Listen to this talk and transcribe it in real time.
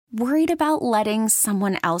Worried about letting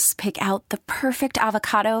someone else pick out the perfect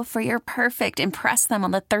avocado for your perfect impress them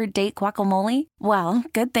on the third date guacamole? Well,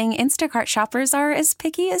 good thing Instacart shoppers are as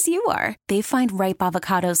picky as you are. They find ripe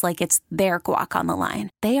avocados like it's their guac on the line.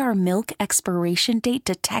 They are milk expiration date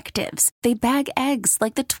detectives. They bag eggs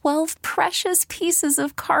like the 12 precious pieces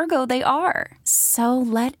of cargo they are. So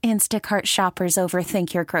let Instacart shoppers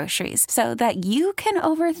overthink your groceries so that you can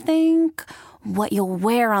overthink what you'll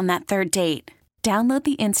wear on that third date. Download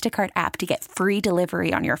the Instacart app to get free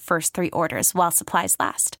delivery on your first 3 orders while supplies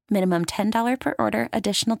last. Minimum $10 per order.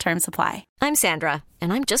 Additional terms apply. I'm Sandra,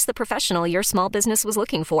 and I'm just the professional your small business was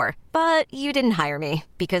looking for. But you didn't hire me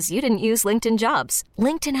because you didn't use LinkedIn Jobs.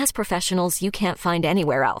 LinkedIn has professionals you can't find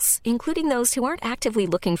anywhere else, including those who aren't actively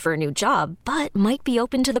looking for a new job, but might be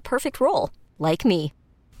open to the perfect role, like me.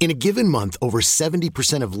 In a given month, over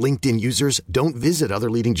 70% of LinkedIn users don't visit other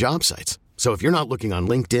leading job sites. So if you're not looking on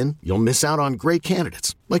LinkedIn, you'll miss out on great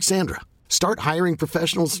candidates like Sandra. Start hiring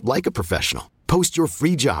professionals like a professional. Post your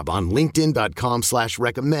free job on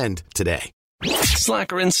linkedin.com/recommend today.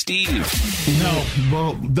 Slacker and Steve. No.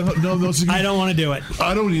 Well, no, those I don't want to do it.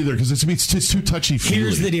 I don't either because it's too touchy-feely.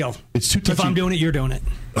 Here's the deal. It's too touchy. If I'm doing it, you're doing it.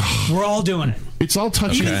 We're all doing it. It's all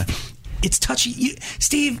touchy. Okay. It's touchy.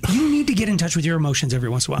 Steve, you need to get in touch with your emotions every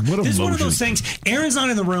once in a while. This is one of those things. Aaron's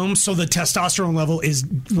not in the room, so the testosterone level is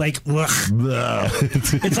like, ugh.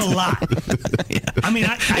 It's a lot. Yeah. I mean,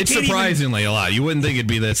 it's surprisingly a lot. You wouldn't think it'd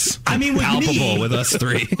be this palpable with us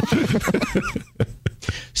three.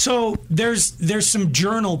 So there's some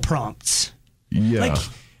journal prompts. Yeah. Like,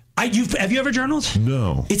 have you ever journaled?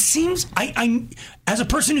 No. It seems I as a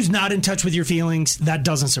person who's not in touch with your feelings, that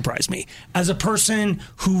doesn't surprise me. As a person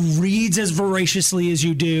who reads as voraciously as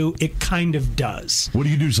you do, it kind of does. What do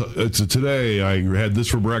you do? So today I had this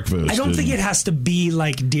for breakfast. I don't think it has to be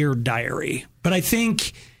like Dear Diary, but I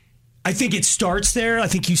think it starts there. I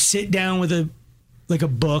think you sit down with a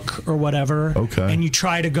book or whatever, okay, and you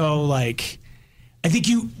try to go like. I think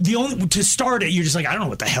to start it, you're just like, I don't know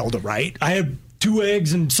what the hell to write. I have 2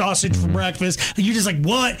 eggs and sausage for breakfast. You're just like,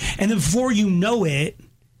 what? And then before you know it,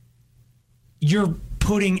 you're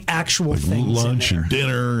putting actual things lunch in there. And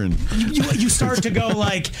dinner. And you start to go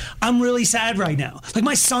like, I'm really sad right now. Like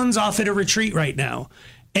my son's off at a retreat right now.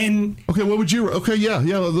 And okay, what would you? Okay, yeah,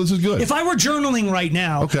 this is good. If I were journaling right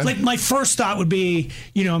now, like my first thought would be,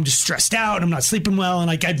 I'm just stressed out, I'm not sleeping well, and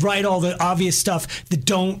like I'd write all the obvious stuff that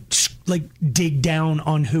don't like dig down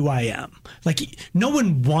on who I am. Like no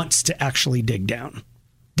one wants to actually dig down.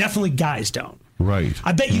 Definitely guys don't. Right.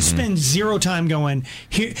 I bet you spend zero time going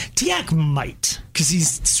here. Tiak might, because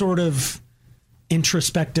he's sort of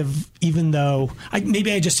introspective, even though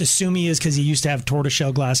maybe I just assume he is because he used to have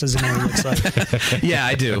tortoiseshell glasses and it looks like. Yeah,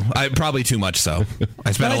 I do. Probably too much so.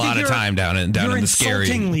 I spent a lot of time down in the scary.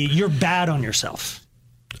 You're bad on yourself.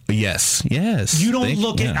 Yes. You don't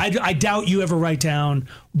look at. I doubt you ever write down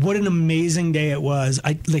what an amazing day it was.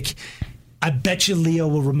 I bet you Leo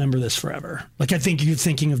will remember this forever. Like, I think you're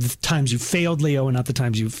thinking of the times you failed Leo and not the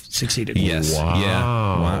times you've succeeded. Yes.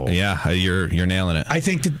 Wow. Yeah. You're nailing it. I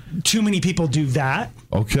think that too many people do that.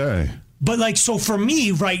 Okay. But like, so for me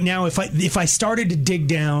right now, if I started to dig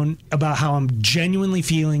down about how I'm genuinely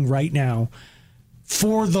feeling right now,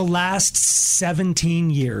 for the last 17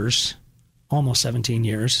 years, almost 17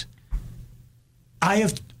 years, I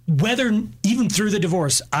have, even through the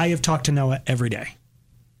divorce, I have talked to Noah every day.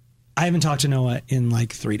 I haven't talked to Noah in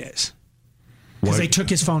like 3 days because I took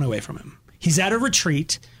his phone away from him. He's at a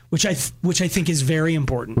retreat, which I think is very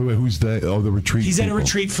important. Wait, who's that? Oh, the retreat. He's people. at a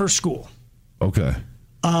retreat for school. Okay.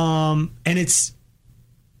 And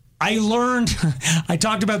I learned, I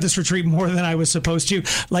talked about this retreat more than I was supposed to.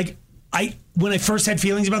 Like, when I first had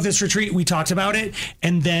feelings about this retreat, we talked about it,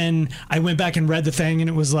 and then I went back and read the thing, and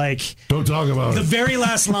it was like, don't talk about the very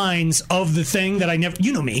last lines of the thing that I never.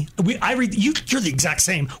 You know me. I read. You're the exact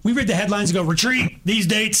same. We read the headlines and go, retreat, these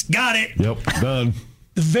dates, got it. Yep, done.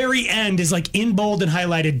 The very end is like in bold and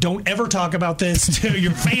highlighted. Don't ever talk about this to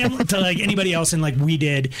your family, to like anybody else, and like we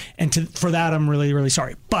did. And for that, I'm really, really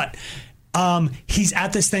sorry. But he's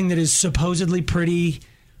at this thing that is supposedly pretty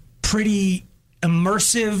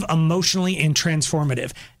immersive, emotionally, and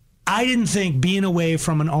transformative. I didn't think being away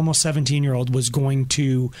from an almost 17-year-old was going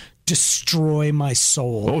to destroy my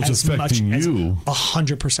soul. Oh, it's affecting you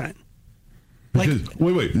 100%. Like,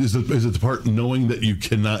 wait, is it the part knowing that you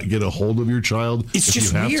cannot get a hold of your child it's if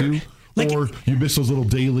just you have weird. to? Like, or you miss those little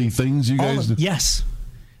daily things you guys do? Yes.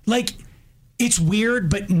 Like, it's weird,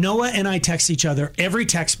 but Noah and I text each other. Every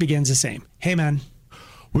text begins the same. Hey, man.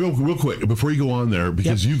 Real quick, before you go on there,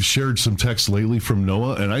 because you've shared some texts lately from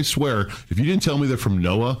Noah, and I swear, if you didn't tell me they're from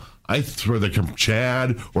Noah, I throw the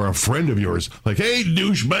Chad or a friend of yours, like, hey,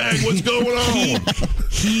 douchebag, what's going on?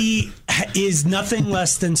 He is nothing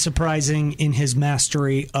less than surprising in his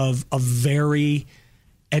mastery of a very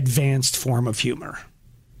advanced form of humor.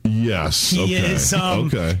 Yes. He is.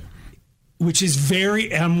 Okay. Which is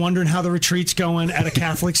very. I'm wondering how the retreat's going at a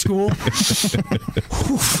Catholic school.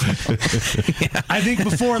 I think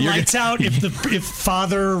before lights out, if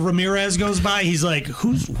Father Ramirez goes by, he's like,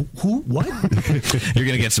 who, what? You're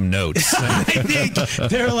gonna get some notes. I think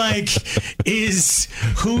they're like,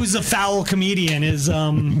 who's a foul comedian?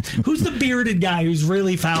 Who's the bearded guy who's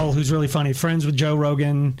really foul, who's really funny? Friends with Joe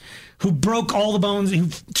Rogan, who broke all the bones, who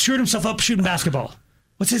screwed himself up shooting basketball.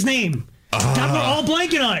 What's his name? God, we're all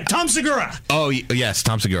blanking on it. Tom Segura. Oh, yes,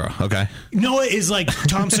 Tom Segura. Okay. Noah is like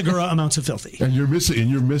Tom Segura amounts of filthy. And you're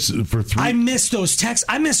missing for 3. I miss those texts.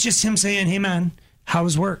 I miss just him saying, hey, man, how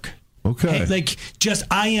was work? Okay. Hey,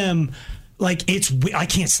 I am, I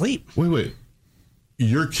can't sleep. Wait.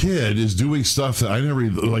 Your kid is doing stuff that I never,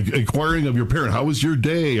 like inquiring of your parent. How was your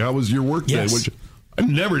day? How was your work day? Which I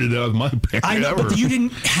never did that with my parents. I know, but you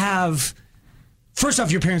didn't have, first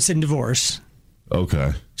off, your parents didn't divorce.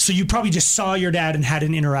 Okay. So you probably just saw your dad and had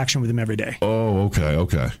an interaction with him every day. Oh,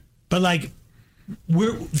 okay. But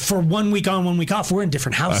we're for 1 week on, 1 week off, we're in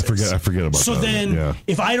different houses. I forget about that. So then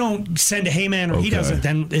if I don't send a hey man or he doesn't,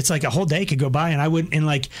 then it's like a whole day could go by and I wouldn't, and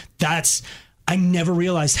I never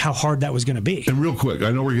realized how hard that was going to be. And real quick,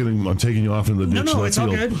 I know I'm taking you off in the ditch. No, it's all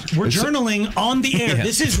good. We're journaling on the air. Yeah.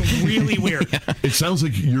 This is really weird. It sounds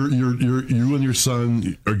like you and your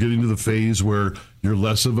son are getting to the phase where you're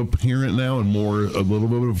less of a parent now and a little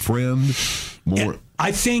bit of a friend. More.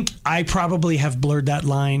 I think I probably have blurred that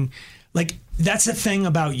line. That's the thing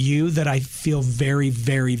about you that I feel very,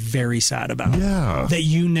 very, very sad about. Yeah. That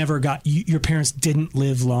you never got, your parents didn't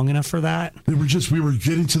live long enough for that. We were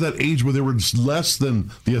getting to that age where they were less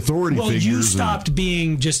than the authority figures. Well, you stopped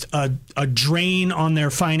being just a drain on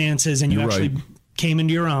their finances and you actually came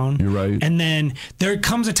into your own. You're right. And then there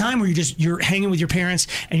comes a time where you're hanging with your parents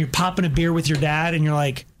and you're popping a beer with your dad and you're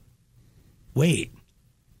like, wait,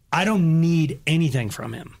 I don't need anything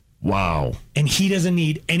from him. Wow. And he doesn't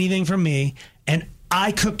need anything from me. And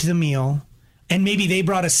I cooked the meal and maybe they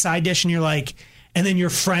brought a side dish and you're like, and then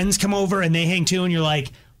your friends come over and they hang too and you're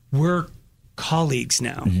like, we're colleagues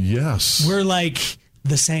now. Yes. We're like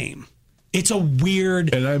the same. It's a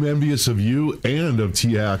weird. And I'm envious of you and of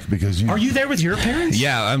TIAC because you. Are you there with your parents?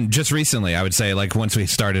 Yeah, just recently, I would say, once we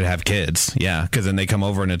started to have kids. Yeah, because then they come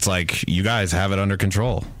over and it's like, you guys have it under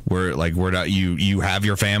control. We're not, you have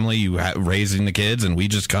your family, raising the kids, and we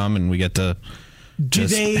just come and we get to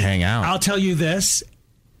hang out. I'll tell you this,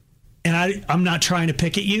 and I'm not trying to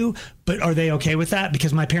pick at you, but are they okay with that?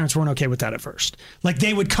 Because my parents weren't okay with that at first.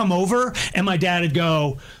 They would come over and my dad would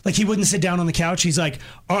go, he wouldn't sit down on the couch. He's like,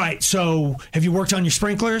 all right, so have you worked on your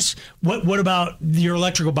sprinklers? What about your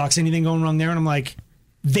electrical box? Anything going wrong there? And I'm like,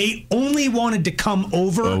 they only wanted to come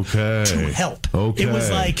over to help. Okay. It was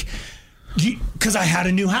because I had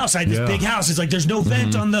a new house. I had this big house. It's there's no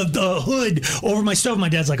vent on the hood over my stove. My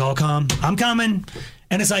dad's like, oh, I'm coming.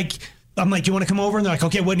 And it's I'm like, you want to come over? And they're like,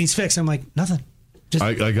 okay, what needs fixed? I'm like, nothing.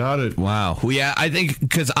 I got it. Wow. Well, yeah, I think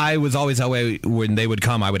because I was always that way when they would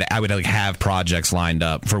come, I would have projects lined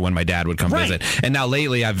up for when my dad would come visit. And now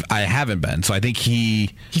lately I haven't been. So I think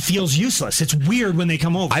he feels useless. It's weird when they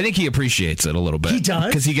come over. I think he appreciates it a little bit. He does?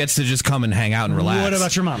 Because he gets to just come and hang out and relax. What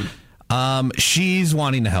about your mom? She's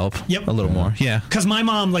wanting to help a little more. Yeah. Because my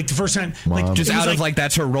mom, the first time, just out of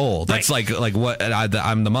that's her role. That's what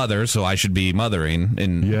I'm the mother, so I should be mothering.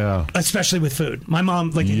 And especially with food. My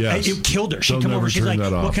mom, it killed her. She'd come over. She's like,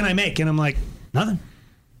 what can I make? And I'm like, nothing.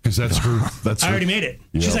 Because that's her. I already made it.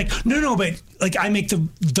 Yep. She's like, no, but I make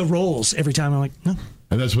the rolls every time. I'm like, no.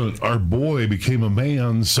 And that's when our boy became a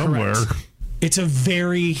man somewhere. Correct. It's a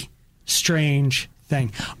very strange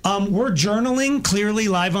thing. We're journaling clearly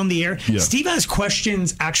live on the air. Yeah. Steve has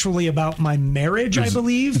questions actually about my marriage, I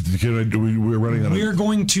believe. We're running out of... We're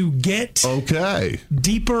going to get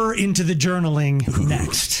deeper into the journaling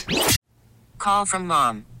next. Call from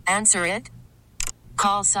mom. Answer it.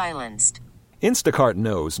 Call silenced. Instacart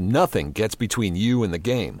knows nothing gets between you and the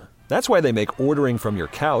game. That's why they make ordering from your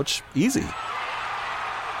couch easy.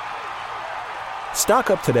 Stock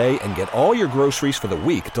up today and get all your groceries for the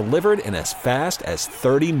week delivered in as fast as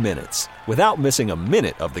 30 minutes without missing a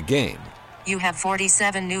minute of the game. You have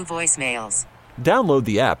 47 new voicemails. Download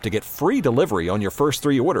the app to get free delivery on your first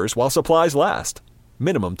 3 orders while supplies last.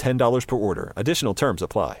 Minimum $10 per order. Additional terms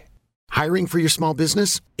apply. Hiring for your small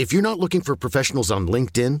business? If you're not looking for professionals on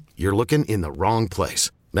LinkedIn, you're looking in the wrong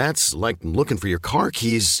place. That's like looking for your car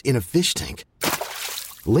keys in a fish tank.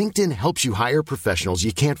 LinkedIn helps you hire professionals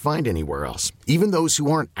you can't find anywhere else, even those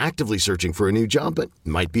who aren't actively searching for a new job but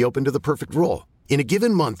might be open to the perfect role. In a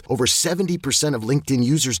given month, over 70% of LinkedIn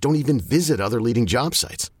users don't even visit other leading job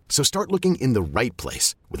sites. So start looking in the right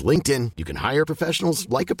place. With LinkedIn, you can hire professionals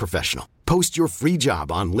like a professional. Post your free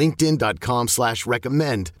job on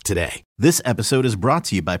linkedin.com/recommend today. This episode is brought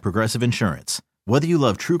to you by Progressive Insurance. Whether you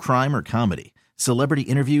love true crime or comedy, celebrity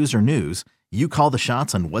interviews or news, you call the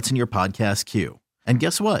shots on what's in your podcast queue. And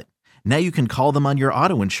guess what? Now you can call them on your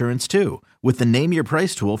auto insurance too with the Name Your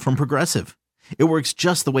Price tool from Progressive. It works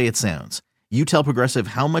just the way it sounds. You tell Progressive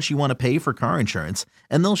how much you want to pay for car insurance,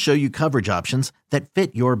 and they'll show you coverage options that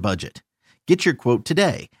fit your budget. Get your quote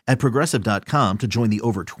today at Progressive.com to join the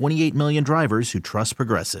over 28 million drivers who trust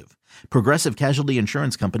Progressive. Progressive Casualty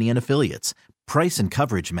Insurance Company and Affiliates. Price and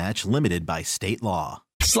coverage match limited by state law.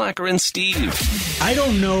 Slacker and Steve. I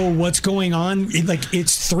don't know what's going on.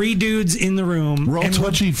 It's three dudes in the room. We're all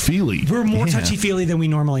touchy-feely. We're more touchy-feely than we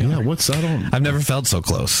normally are. Yeah, what's that on? I've never felt so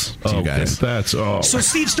close to you guys. So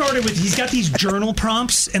Steve started with, he's got these journal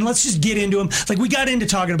prompts, and let's just get into them. Like, we got into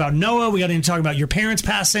talking about Noah. We got into talking about your parents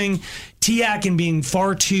passing, Tiak, and being you're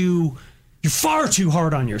far too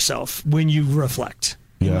hard on yourself when you reflect,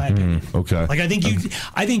 in my opinion. Okay. Like, I think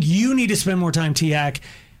you need to spend more time, Tiak.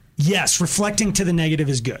 Yes, reflecting to the negative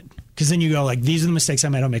is good, because then you go like, these are the mistakes I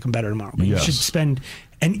made, I'll make them better tomorrow. But you should spend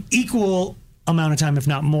an equal amount of time, if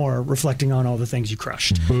not more, reflecting on all the things you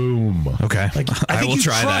crushed. Boom. Okay. Like, I will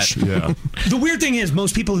try that. Yeah. The weird thing is,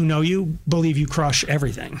 most people who know you believe you crush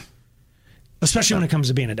everything, especially when it comes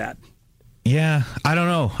to being a dad. Yeah, I don't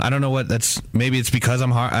know. I don't know what that's. Maybe it's because I'm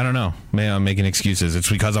hard. I don't know. Maybe I'm making excuses. It's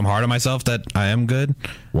because I'm hard on myself that I am good.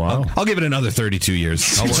 Wow. I'll give it another 32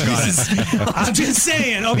 years. I'll work on it. I'm just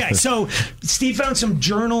saying. Okay, so Steve found some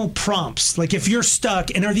journal prompts. Like, if you're stuck,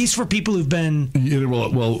 and are these for people who've been? Yeah,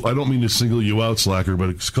 well, I don't mean to single you out, Slacker, but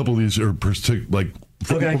a couple of these are okay.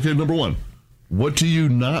 Number one, what do you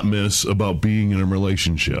not miss about being in a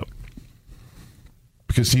relationship?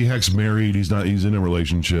 Because T-Hack's married, he's in a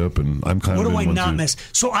relationship, and I'm kind of in one too. What do I not miss?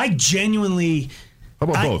 So I genuinely... How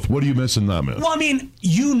about both? What do you miss and not miss? Well, I mean,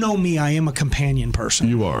 you know me, I am a companion person.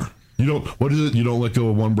 You are. You don't, what is it? You don't let go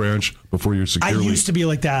of one branch before you're securely... I used to be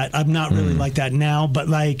like that. I'm not really like that now, but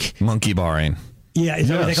like... Monkey barring. Yeah, is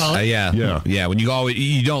that what they call it? Yeah. When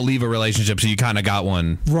you don't leave a relationship, so you kind of got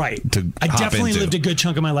one. Right. I definitely lived a good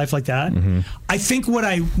chunk of my life like that. Mm-hmm. I think what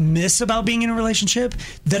I miss about being in a relationship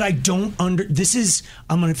that I don't I'm going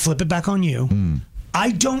to flip it back on you.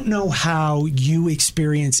 I don't know how you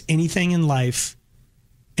experience anything in life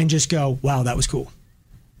and just go, wow, that was cool.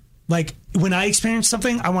 Like, when I experience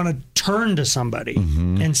something, I want to turn to somebody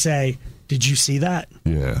and say, did you see that?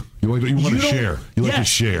 Yeah. You want to share. You like to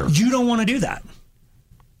share. You don't want to do that.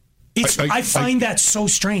 I find that so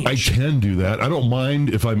strange. I can do that. I don't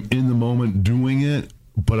mind if I'm in the moment doing it,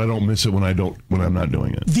 but I don't miss it when I'm not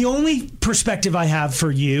doing it. The only perspective I have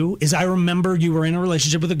for you is I remember you were in a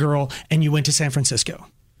relationship with a girl and you went to San Francisco.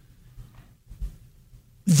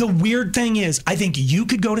 The weird thing is, I think you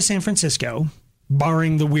could go to San Francisco,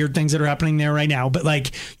 barring the weird things that are happening there right now, but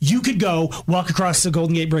like, you could go walk across the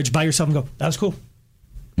Golden Gate Bridge by yourself and go, that was cool.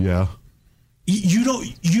 Yeah. You don't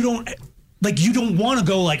want to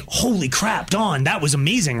go like, holy crap, Dawn, that was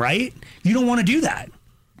amazing, right? You don't want to do that.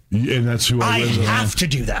 And that's who I have to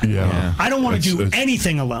do that. Yeah. I don't want to do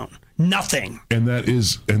anything alone. Nothing. And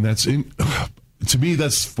to me,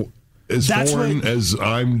 that's as foreign as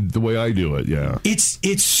I'm the way I do it. Yeah.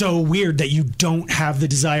 It's so weird that you don't have the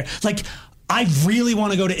desire. Like, I really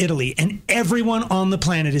want to go to Italy, and everyone on the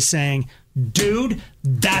planet is saying, dude,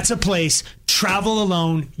 that's a place. Travel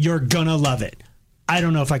alone. You're gonna love it. I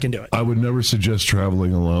don't know if I can do it. I would never suggest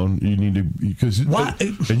traveling alone. You need to,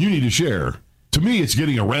 and you need to share. To me, it's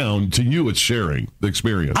getting around. To you, it's sharing the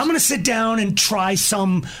experience. I'm going to sit down and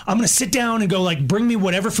I'm going to sit down and go like, bring me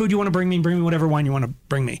whatever food you want to bring me whatever wine you want to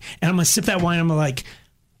bring me. And I'm going to sip that wine. I'm like,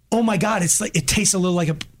 oh my God, it's like, it tastes a little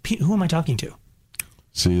like who am I talking to?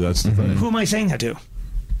 See, that's the thing. Who am I saying that to?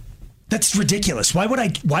 That's ridiculous. Why would I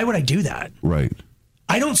do that? Right.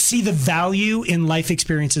 I don't see the value in life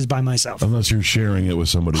experiences by myself. Unless you're sharing it with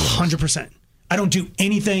somebody else. 100%. I don't do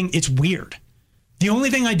anything. It's weird. The only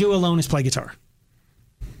thing I do alone is play guitar.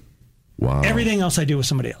 Wow. Everything else I do with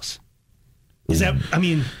somebody else. Is that, I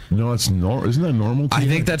mean... No, it's normal. Isn't that normal to you? I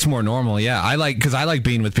think that's more normal, yeah. Because I like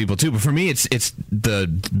being with people too, but for me, it's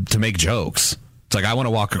to make jokes. It's like, I want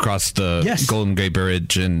to walk across the Golden Gate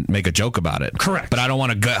Bridge and make a joke about it. Correct. But I don't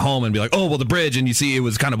want to get home and be like, oh, well, the bridge, and you see it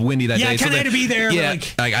was kind of windy that day. Yeah, I kind of had to be there. Yeah,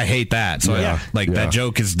 I hate that. So that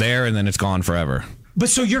joke is there, and then it's gone forever. But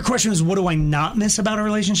so your question is, what do I not miss about a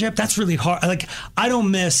relationship? That's really hard. Like, I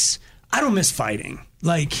don't miss fighting.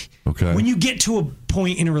 Like, okay. When you get to a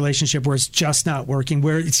point in a relationship where it's just not working,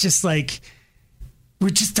 where it's just like, where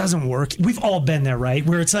it just doesn't work. We've all been there, right?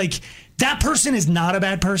 Where it's like, that person is not a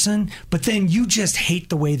bad person, but then you just hate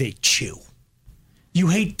the way they chew. You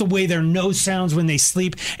hate the way their nose sounds when they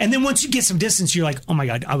sleep. And then once you get some distance, you're like, oh my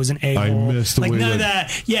God, I was an a-hole. I missed the like way none of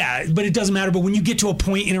that. Yeah, but it doesn't matter. But when you get to a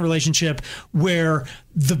point in a relationship where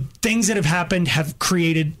the things that have happened have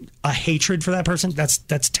created a hatred for that person, that's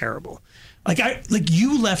terrible. Like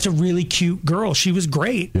you left a really cute girl. She was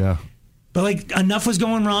great. Yeah. But like enough was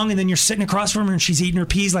going wrong, and then you're sitting across from her and she's eating her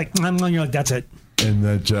peas like, and you're like, that's it. And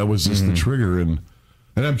that was just the trigger. And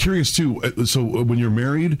I'm curious too. So when you're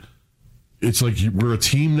married, it's like we're a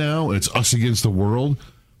team now. It's us against the world.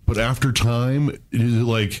 But after time, is it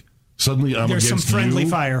like suddenly I'm There's against some friendly you?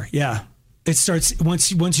 fire. Yeah, it starts once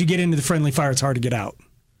you get into the friendly fire. It's hard to get out.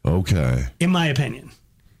 Okay, in my opinion.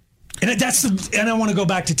 And I want to go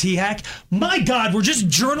back to T-Hack. My God, we're just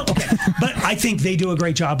journal. Okay, but I think they do a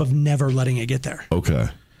great job of never letting it get there. Okay,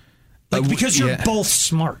 because you're both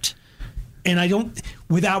smart. And I don't,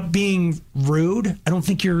 without being rude, I don't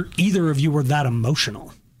think either of you were that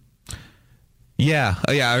emotional. Yeah.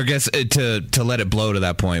 I guess to let it blow to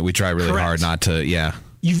that point, we try really hard not to. Yeah.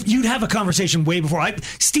 You'd have a conversation way before.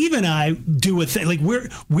 Steve and I do a thing like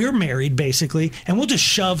we're married basically, and we'll just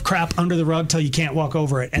shove crap under the rug till you can't walk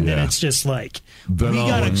over it, and then it's just like we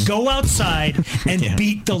gotta go outside and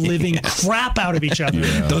beat the living crap out of each other.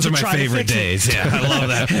 Yeah. Those are my favorite days. Yeah, I love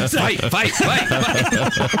that. fight.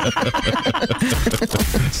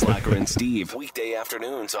 Slacker and Steve, weekday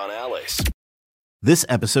afternoons on Alice. This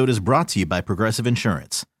episode is brought to you by Progressive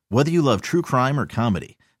Insurance. Whether you love true crime or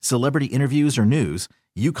comedy, celebrity interviews or news,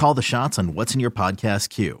 you call the shots on what's in your podcast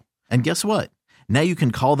queue. And guess what? Now you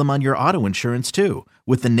can call them on your auto insurance too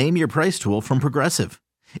with the Name Your Price tool from Progressive.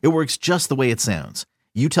 It works just the way it sounds.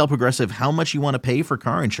 You tell Progressive how much you want to pay for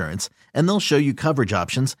car insurance, and they'll show you coverage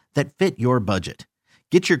options that fit your budget.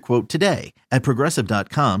 Get your quote today at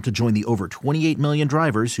Progressive.com to join the over 28 million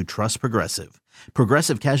drivers who trust Progressive.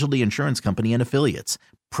 Progressive Casualty Insurance Company and Affiliates.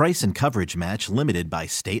 Price and coverage match limited by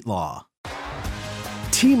state law.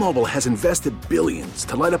 T-Mobile has invested billions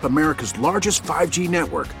to light up America's largest 5G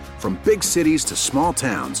network, from big cities to small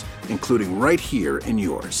towns, including right here in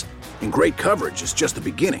yours. And great coverage is just the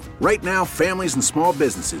beginning. Right now, families and small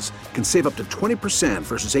businesses can save up to 20%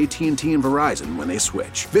 versus AT&T and Verizon when they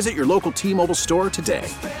switch. Visit your local T-Mobile store today.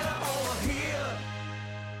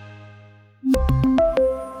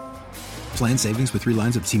 Plan savings with 3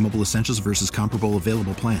 lines of T-Mobile Essentials versus comparable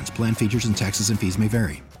available plans. Plan features and taxes and fees may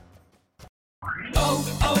vary.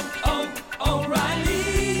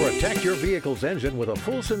 Protect your vehicle's engine with a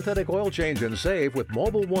full synthetic oil change and save with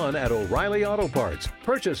Mobil 1 at O'Reilly Auto Parts.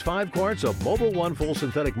 Purchase 5 quarts of Mobil 1 full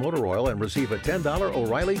synthetic motor oil and receive a $10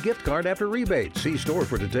 O'Reilly gift card after rebate. See store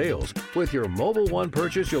for details. With your Mobil 1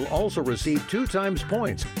 purchase, you'll also receive 2 times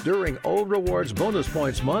points during O Rewards Bonus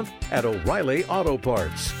Points Month at O'Reilly Auto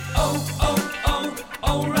Parts.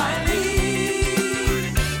 O'Reilly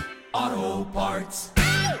Auto Parts.